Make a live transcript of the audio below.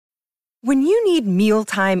When you need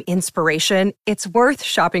mealtime inspiration, it's worth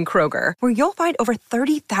shopping Kroger, where you'll find over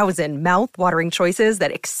 30,000 mouth-watering choices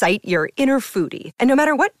that excite your inner foodie. And no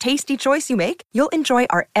matter what tasty choice you make, you'll enjoy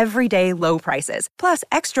our everyday low prices, plus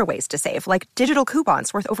extra ways to save, like digital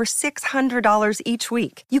coupons worth over $600 each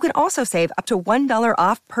week. You can also save up to $1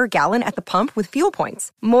 off per gallon at the pump with fuel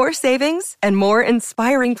points. More savings and more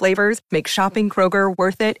inspiring flavors make shopping Kroger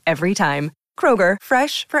worth it every time. Kroger,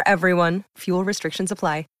 fresh for everyone. Fuel restrictions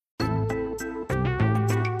apply.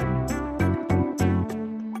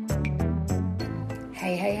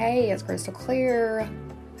 Hey, it's Crystal Clear,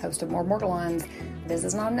 host of More Morgellons. This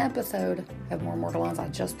is not an episode of More Morgellons. I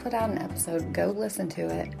just put out an episode. Go listen to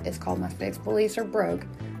it. It's called My Fixed Beliefs Are Broke,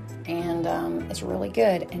 and it's really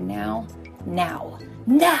good. And now,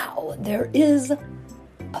 there is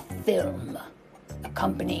a film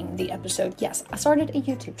accompanying the episode. Yes, I started a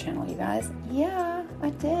YouTube channel, you guys. Yeah, I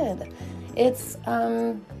did. It's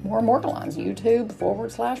More Morgellons, YouTube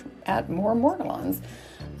 /@ More Morgellons.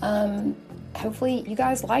 Hopefully you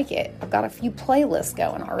guys like it. I've got a few playlists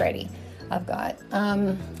going already. I've got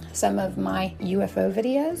some of my UFO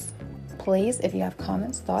videos. Please, if you have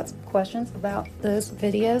comments, thoughts, questions about those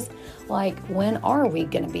videos, like when are we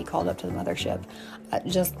going to be called up to the mothership,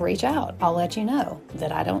 just reach out. I'll let you know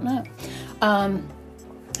that I don't know.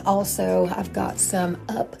 Also, I've got some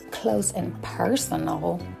up close and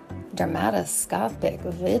personal dramatoscopic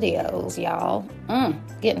videos, y'all.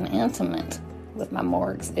 Getting intimate with my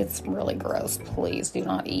morgues. It's really gross. Please do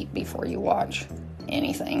not eat before you watch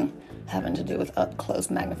anything having to do with up close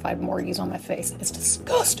magnified morgues on my face. It's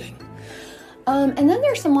disgusting. And then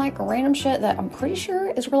there's some like random shit that I'm pretty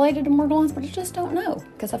sure is related to Morgellons, but I just don't know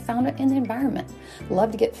because I found it in the environment.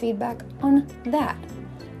 Love to get feedback on that.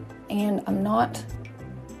 And I'm not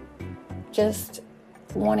just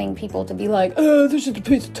wanting people to be like, oh, this is a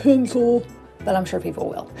piece of tinsel, but I'm sure people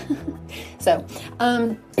will. So,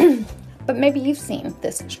 but maybe you've seen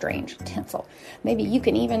this strange tinsel. Maybe you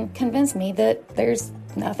can even convince me that there's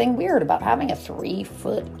nothing weird about having a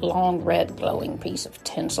 3-foot-long red glowing piece of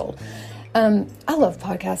tinsel. I love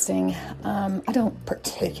podcasting. I don't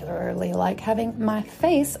particularly like having my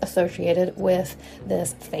face associated with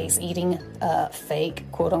this face-eating, fake,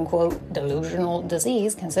 quote-unquote, delusional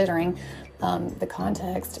disease, considering the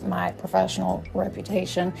context, my professional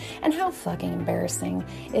reputation, and how fucking embarrassing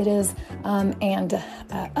it is and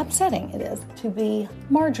upsetting it is to be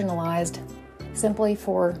marginalized simply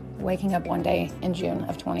for waking up one day in June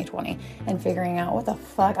of 2020 and figuring out what the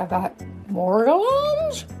fuck I've got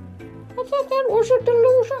Morgellons? I thought that was a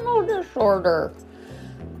delusional disorder.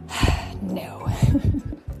 No,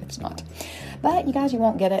 it's not. But you guys, you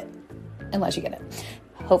won't get it unless you get it.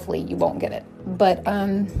 Hopefully you won't get it. But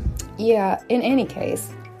yeah, in any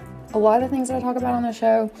case, a lot of things that I talk about on the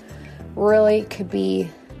show really could be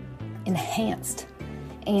enhanced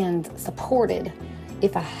and supported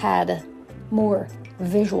if I had more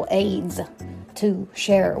visual aids to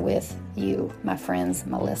share with you, my friends,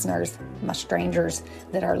 my listeners, my strangers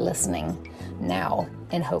that are listening now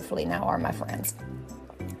and hopefully now are my friends.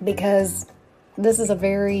 Because this is a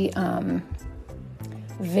very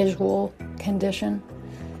visual condition.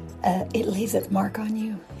 It leaves its mark on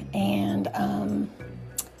you, and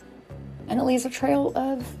it leaves a trail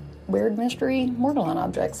of weird mystery Morgellon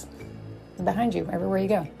objects behind you everywhere you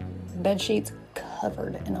go. Bed sheets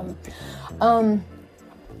covered in them.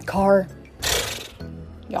 Car,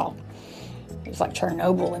 y'all, it's like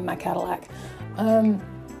Chernobyl in my Cadillac.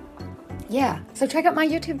 Yeah, so check out my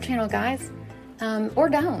YouTube channel, guys, or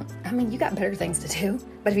don't. I mean, you got better things to do,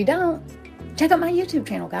 but if you don't, check out my YouTube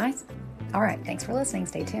channel, guys. All right, thanks for listening.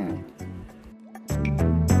 Stay tuned.